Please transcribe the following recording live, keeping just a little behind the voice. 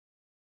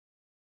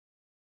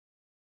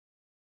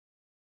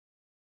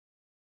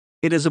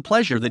It is a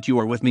pleasure that you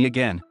are with me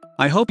again.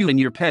 I hope you and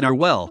your pet are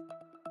well.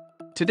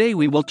 Today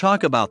we will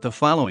talk about the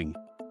following: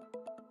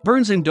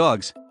 burns in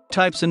dogs,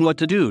 types and what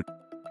to do.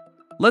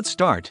 Let's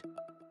start.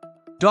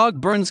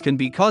 Dog burns can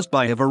be caused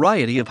by a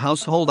variety of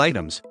household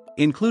items,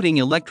 including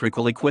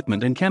electrical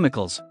equipment and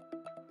chemicals.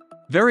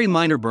 Very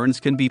minor burns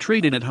can be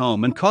treated at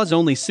home and cause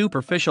only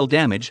superficial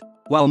damage,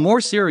 while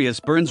more serious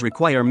burns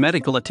require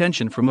medical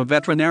attention from a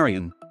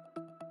veterinarian.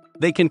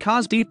 They can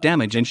cause deep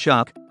damage and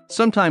shock,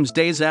 sometimes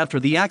days after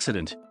the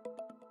accident.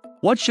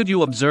 What should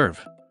you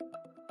observe?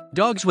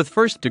 Dogs with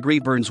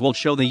first-degree burns will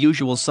show the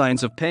usual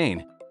signs of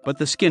pain, but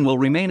the skin will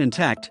remain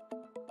intact.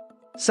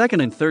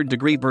 Second and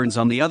third-degree burns,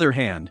 on the other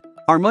hand,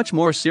 are much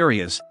more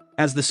serious,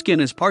 as the skin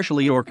is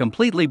partially or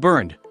completely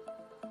burned.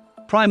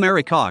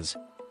 Primary cause.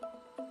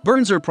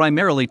 Burns are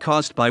primarily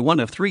caused by one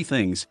of three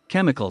things: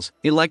 chemicals,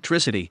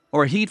 electricity,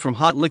 or heat from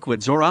hot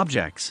liquids or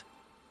objects.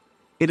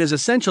 It is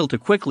essential to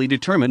quickly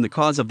determine the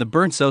cause of the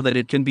burn so that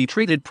it can be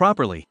treated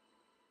properly.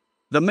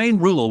 The main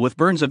rule with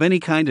burns of any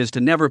kind is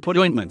to never put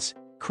ointments,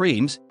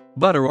 creams,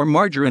 butter or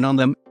margarine on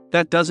them.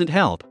 That doesn't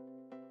help.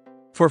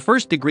 For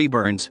first-degree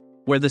burns,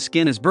 where the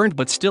skin is burned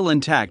but still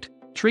intact,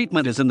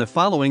 treatment is in the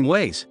following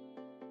ways.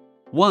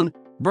 1.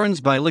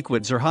 Burns by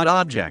liquids or hot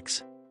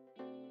objects.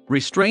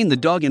 Restrain the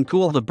dog and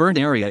cool the burned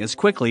area as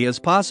quickly as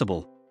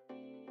possible.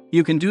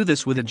 You can do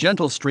this with a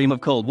gentle stream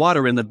of cold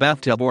water in the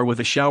bathtub or with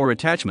a shower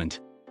attachment.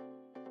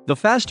 The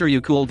faster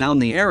you cool down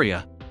the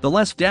area, the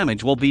less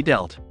damage will be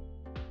dealt.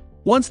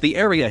 Once the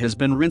area has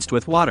been rinsed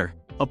with water,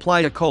 apply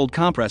a cold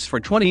compress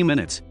for 20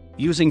 minutes,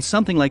 using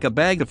something like a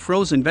bag of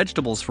frozen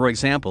vegetables for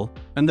example,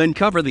 and then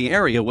cover the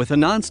area with a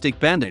non-stick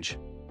bandage.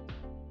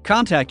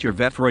 Contact your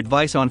vet for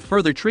advice on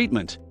further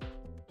treatment.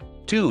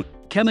 2.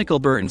 Chemical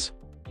burns.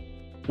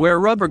 Wear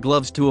rubber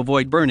gloves to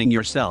avoid burning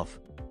yourself.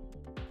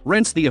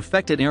 Rinse the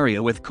affected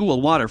area with cool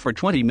water for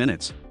 20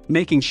 minutes,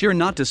 making sure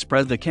not to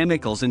spread the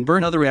chemicals and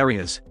burn other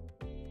areas.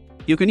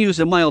 You can use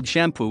a mild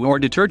shampoo or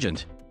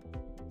detergent.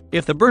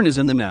 If the burn is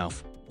in the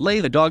mouth, lay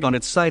the dog on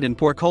its side and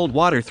pour cold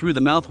water through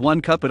the mouth 1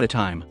 cup at a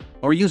time,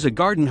 or use a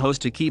garden hose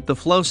to keep the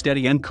flow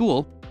steady and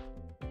cool.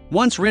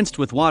 Once rinsed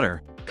with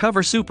water,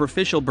 cover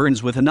superficial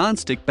burns with a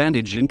non-stick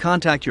bandage and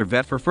contact your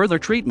vet for further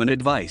treatment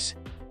advice.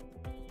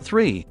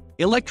 3.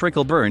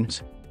 Electrical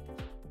burns.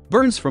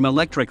 Burns from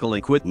electrical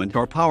equipment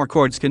or power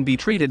cords can be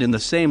treated in the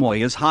same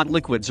way as hot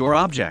liquids or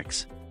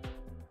objects.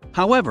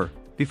 However,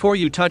 before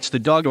you touch the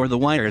dog or the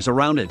wires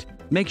around it,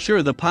 make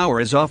sure the power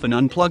is off and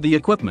unplug the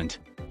equipment.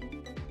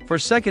 For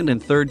second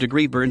and third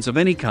degree burns of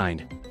any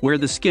kind, where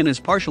the skin is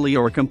partially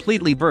or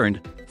completely burned,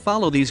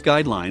 follow these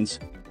guidelines.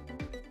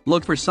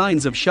 Look for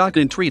signs of shock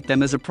and treat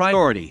them as a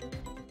priority.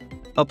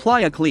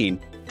 Apply a clean,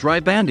 dry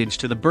bandage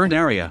to the burned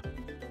area.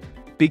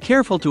 Be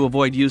careful to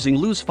avoid using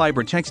loose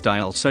fiber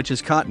textiles such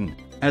as cotton,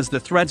 as the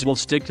threads will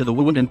stick to the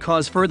wound and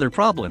cause further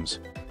problems.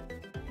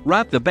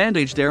 Wrap the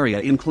bandaged area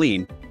in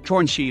clean,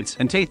 torn sheets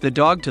and take the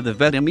dog to the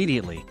vet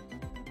immediately.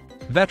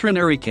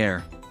 Veterinary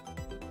care.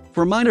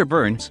 For minor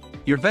burns,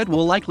 your vet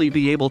will likely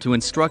be able to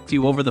instruct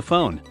you over the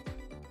phone.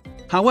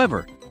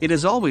 However, it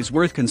is always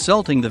worth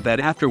consulting the vet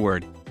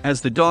afterward,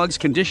 as the dog's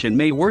condition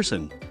may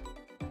worsen.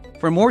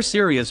 For more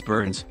serious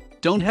burns,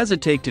 don't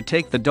hesitate to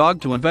take the dog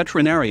to a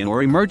veterinarian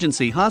or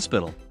emergency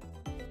hospital.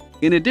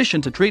 In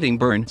addition to treating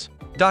burns,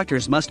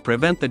 doctors must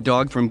prevent the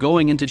dog from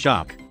going into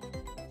shock.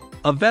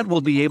 A vet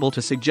will be able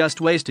to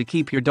suggest ways to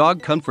keep your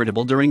dog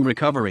comfortable during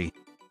recovery.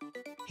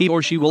 He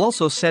or she will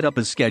also set up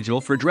a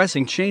schedule for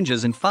dressing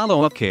changes and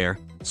follow-up care,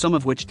 some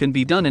of which can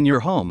be done in your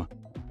home.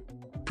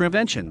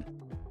 Prevention.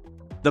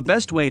 The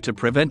best way to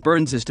prevent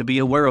burns is to be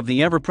aware of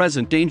the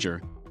ever-present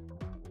danger.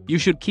 You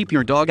should keep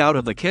your dog out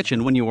of the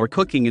kitchen when you are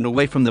cooking and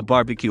away from the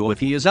barbecue if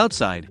he is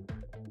outside.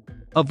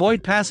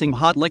 Avoid passing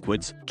hot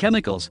liquids,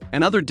 chemicals,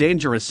 and other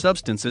dangerous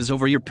substances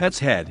over your pet's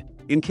head,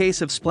 in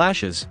case of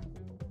splashes.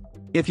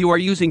 If you are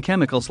using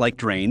chemicals like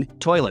drain,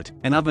 toilet,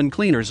 and oven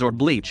cleaners or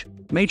bleach,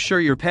 make sure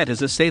your pet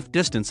is a safe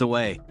distance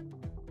away.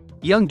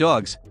 Young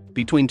dogs,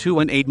 between 2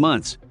 and 8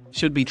 months,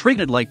 should be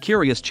treated like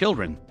curious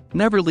children.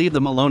 Never leave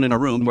them alone in a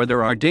room where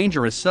there are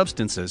dangerous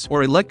substances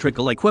or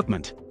electrical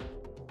equipment.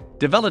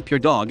 Develop your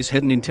dog's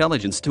hidden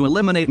intelligence to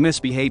eliminate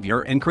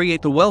misbehavior and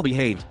create the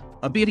well-behaved,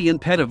 obedient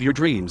pet of your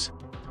dreams.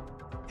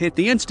 Hit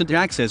the instant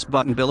access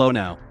button below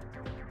now.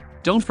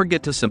 Don't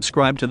forget to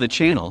subscribe to the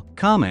channel,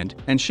 comment,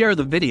 and share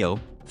the video.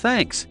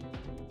 Thanks.